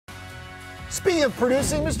Speaking of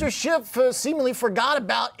producing, Mr. Schiff seemingly forgot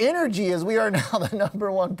about energy, as we are now the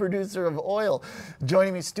 #1 producer of oil.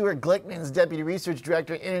 Joining me, Stewart Glickman is Deputy Research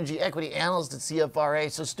Director, Energy Equity Analyst at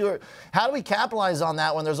CFRA. So, Stewart, how do we capitalize on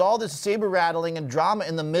that when there's all this saber rattling and drama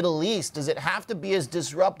in the Middle East? Does it have to be as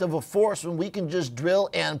disruptive a force when we can just drill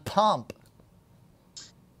and pump?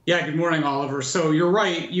 Yeah, good morning, Oliver. So you're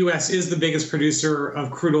right, U.S. is the biggest producer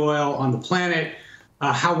of crude oil on the planet.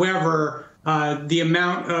 However, the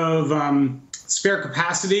amount of spare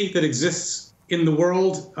capacity that exists in the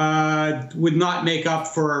world would not make up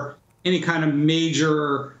for any kind of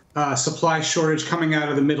major supply shortage coming out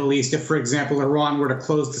of the Middle East if, for example, Iran were to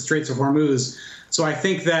close the Straits of Hormuz. So I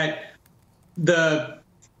think that the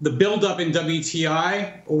buildup in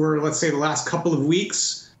WTI over, let's say, the last couple of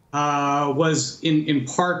weeks was in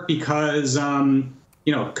part because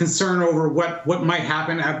concern over what might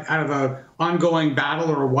happen out of an ongoing battle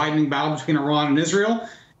or a widening battle between Iran and Israel.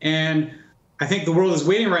 And I think the world is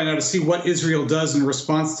waiting right now to see what Israel does in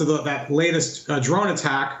response to that latest drone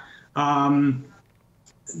attack.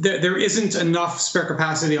 There isn't enough spare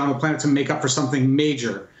capacity on the planet to make up for something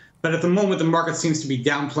major. But at the moment, the market seems to be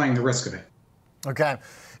downplaying the risk of it. Okay.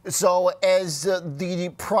 So as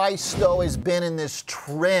the price, though, has been in this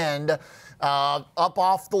trend, up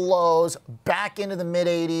off the lows, back into the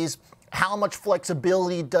mid-80s, how much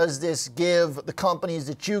flexibility does this give the companies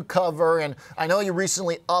that you cover? And I know you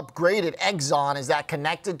recently upgraded Exxon. Is that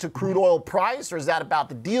connected to crude oil price, or is that about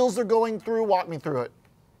the deals they're going through? Walk me through it.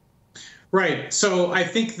 Right. So I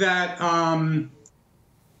think that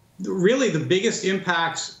really the biggest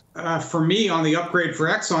impact for me on the upgrade for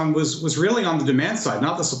Exxon was really on the demand side,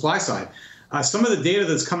 not the supply side. Some of the data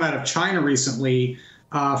that's come out of China recently,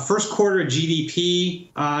 first quarter GDP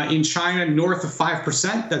in China north of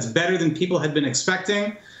 5%. That's better than people had been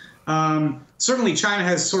expecting. Certainly China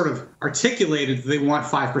has sort of articulated that they want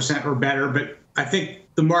 5% or better, but I think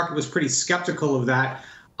the market was pretty skeptical of that.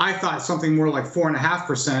 I thought something more like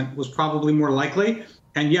 4.5% was probably more likely.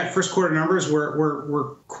 And yet first quarter numbers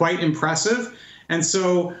were quite impressive. And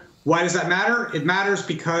so why does that matter? It matters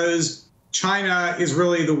because China is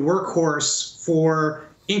really the workhorse for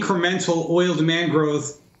incremental oil demand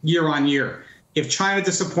growth year on year. If China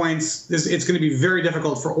disappoints, it's going to be very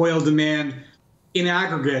difficult for oil demand in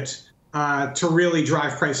aggregate to really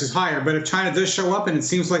drive prices higher. But if China does show up, and it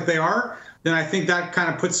seems like they are, then I think that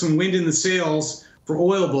kind of puts some wind in the sails for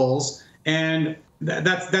oil bulls. And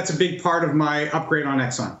that's a big part of my upgrade on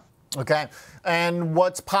Exxon. Okay. And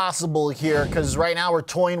what's possible here? Because right now we're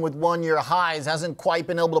toying with one-year highs. Hasn't quite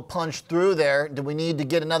been able to punch through there. Do we need to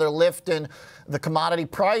get another lift in the commodity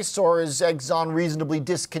price, or is Exxon reasonably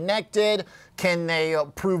disconnected? Can they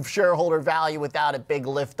prove shareholder value without a big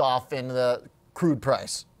lift off in the crude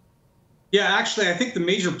price? Yeah, actually, I think the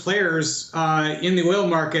major players in the oil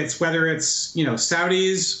markets, whether it's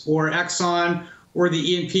Saudis or Exxon or the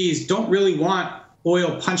E&Ps, don't really want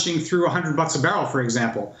oil punching through $100 a barrel, for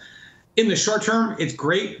example. In the short term, it's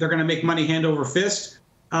great. They're going to make money hand over fist.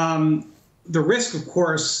 The risk, of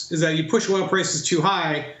course, is that you push oil prices too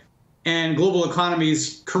high and global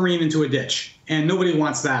economies careen into a ditch, and nobody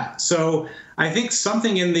wants that. So I think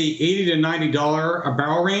something in the $80 to $90 a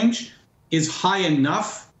barrel range is high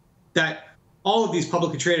enough that all of these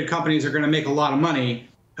publicly traded companies are going to make a lot of money,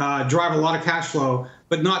 drive a lot of cash flow,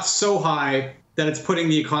 but not so high that it's putting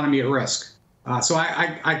the economy at risk. So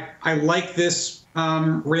I like this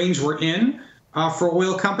range we're in for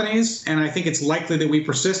oil companies, and I think it's likely that we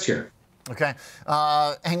persist here. Okay.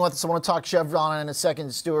 Hang with us. I want to talk Chevron in a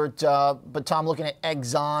second, Stewart. But Tom, looking at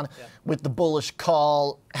Exxon with the bullish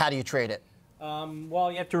call, how do you trade it?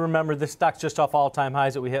 Well, you have to remember this stock's just off all-time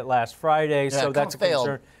highs that we hit last Friday, so that's a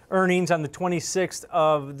concern. Earnings on the 26th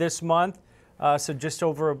of this month. So just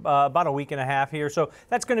over about a week and a half here. So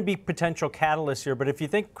that's going to be potential catalyst here. But if you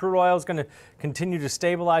think crude oil is going to continue to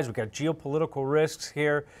stabilize, we've got geopolitical risks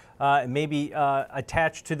here, and maybe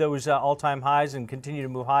attached to those all-time highs and continue to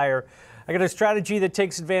move higher. I got a strategy that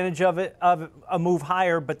takes advantage of it, of a move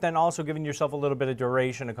higher, but then also giving yourself a little bit of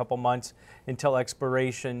duration, a couple months until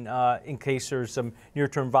expiration, in case there's some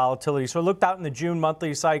near-term volatility. So I looked out in the June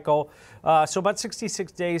monthly cycle, so about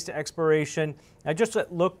 66 days to expiration. I just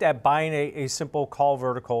looked at buying a simple call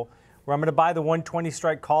vertical, where I'm going to buy the 120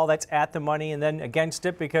 strike call that's at the money, and then against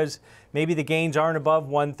it because maybe the gains aren't above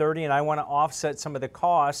 130, and I want to offset some of the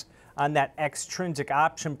costs on that extrinsic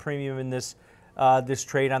option premium in this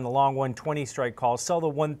trade on the long 120 strike call. Sell the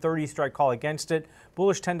 130 strike call against it.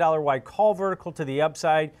 Bullish $10 wide call vertical to the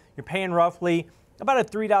upside. You're paying roughly about a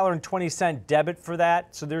 $3.20 debit for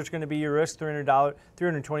that. So there's going to be your risk,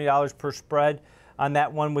 $320 per spread. on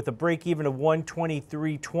that one with a break even of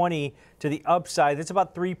 123.20 to the upside. That's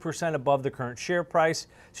about 3% above the current share price.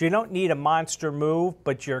 So you don't need a monster move,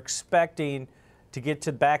 but you're expecting to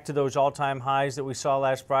get back to those all-time highs that we saw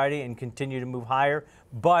last Friday and continue to move higher,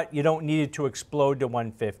 but you don't need it to explode to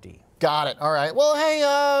 150. Got it. All right. Well,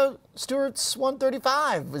 hey, Stewart's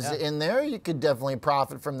 135 was in there. You could definitely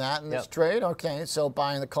profit from that in this trade. Okay, so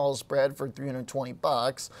buying the call spread for 320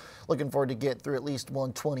 bucks. Looking forward to get through at least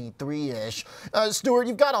 123-ish. Stewart,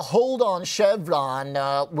 you've got a hold on Chevron.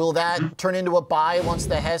 Will that turn into a buy once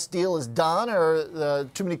the Hess deal is done, or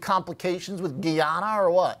too many complications with Guyana, or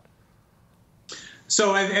what?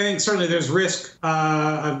 So I think certainly there's risk.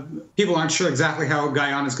 People aren't sure exactly how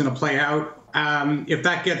Guyana is going to play out. If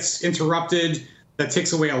that gets interrupted, that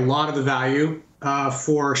takes away a lot of the value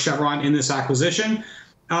for Chevron in this acquisition.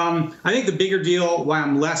 I think the bigger deal, why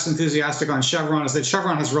I'm less enthusiastic on Chevron, is that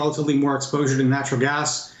Chevron has relatively more exposure to natural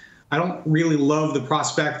gas. I don't really love the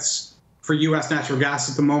prospects for U.S. natural gas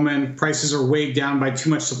at the moment. Prices are weighed down by too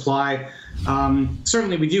much supply.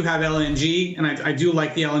 Certainly, we do have LNG, and I do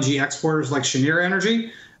like the LNG exporters like Cheniere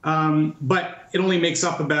Energy. But it only makes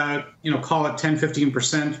up about, call it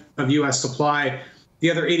 10–15% of U.S. supply. The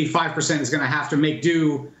other 85% is going to have to make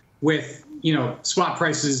do with, spot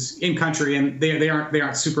prices in country, and they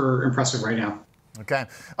aren't super impressive right now. Okay.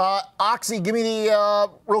 Oxy, give me the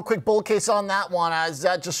real quick bull case on that one. Is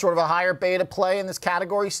that just sort of a higher beta play in this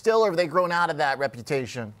category still, or have they grown out of that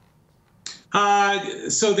reputation?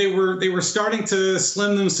 So they were starting to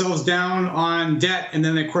slim themselves down on debt, and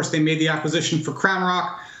then of course they made the acquisition for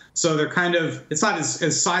Cramrock. So they're it's not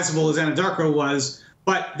as sizable as Anadarko was,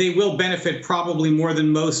 but they will benefit probably more than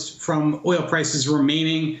most from oil prices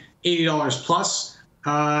remaining $80 plus.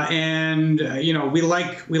 We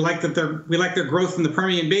like their growth in the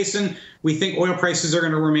Permian Basin. We think oil prices are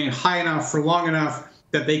going to remain high enough for long enough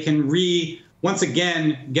that they can once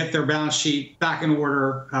again get their balance sheet back in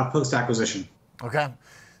order post-acquisition. Okay.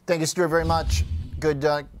 Thank you, Stuart, very much. Good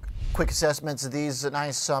quick assessments of these.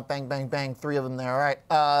 Nice bang, bang, bang, 3 of them there. All right.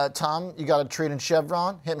 Tom, you got a trade in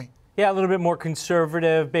Chevron? Hit me. Yeah, a little bit more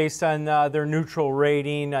conservative based on their neutral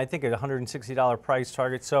rating. I think at $160 price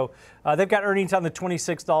target. So they've got earnings on the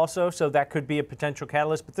 26th also, so that could be a potential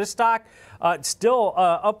catalyst. But this stock still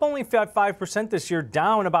up only 5% this year,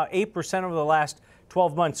 down about 8% over the last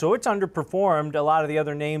 12 months. So it's underperformed a lot of the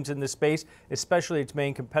other names in this space, especially its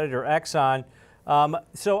main competitor, Exxon.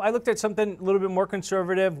 So I looked at something a little bit more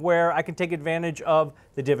conservative where I can take advantage of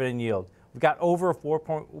the dividend yield. We've got over a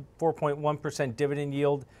 4.1% dividend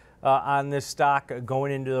yield on this stock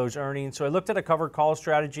going into those earnings. So I looked at a covered call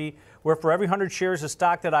strategy where for every 100 shares of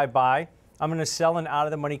stock that I buy, I'm going to sell an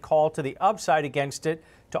out-of-the-money call to the upside against it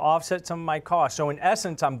to offset some of my costs. So in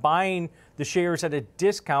essence, I'm buying the shares at a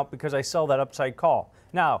discount because I sell that upside call.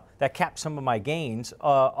 Now, that caps some of my gains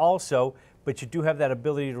also, but you do have that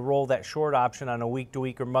ability to roll that short option on a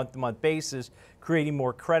week-to-week or month-to-month basis, creating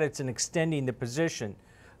more credits and extending the position.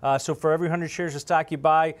 So for every 100 shares of stock you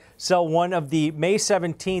buy, sell one of the May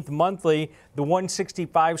 17th monthly, the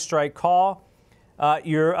 165 strike call.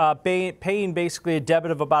 You're paying basically a debit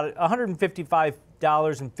of about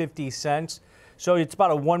 $155.50. So it's about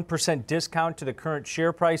a 1% discount to the current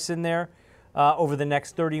share price in there over the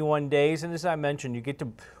next 31 days. And as I mentioned, you get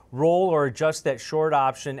to roll or adjust that short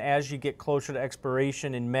option as you get closer to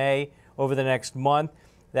expiration in May over the next month.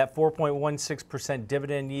 That 4.16%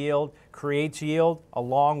 dividend yield creates yield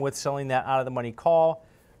along with selling that out of the money call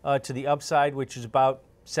to the upside, which is about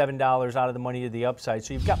 $7 out of the money to the upside.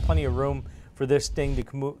 So you've got plenty of room for this thing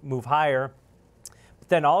to move higher. But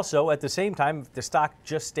then also at the same time, if the stock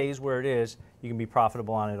just stays where it is, you can be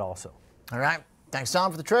profitable on it also. All right. Thanks,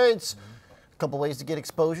 Tom, for the trades. A couple ways to get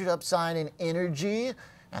exposure to upside in energy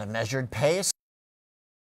and a measured pace.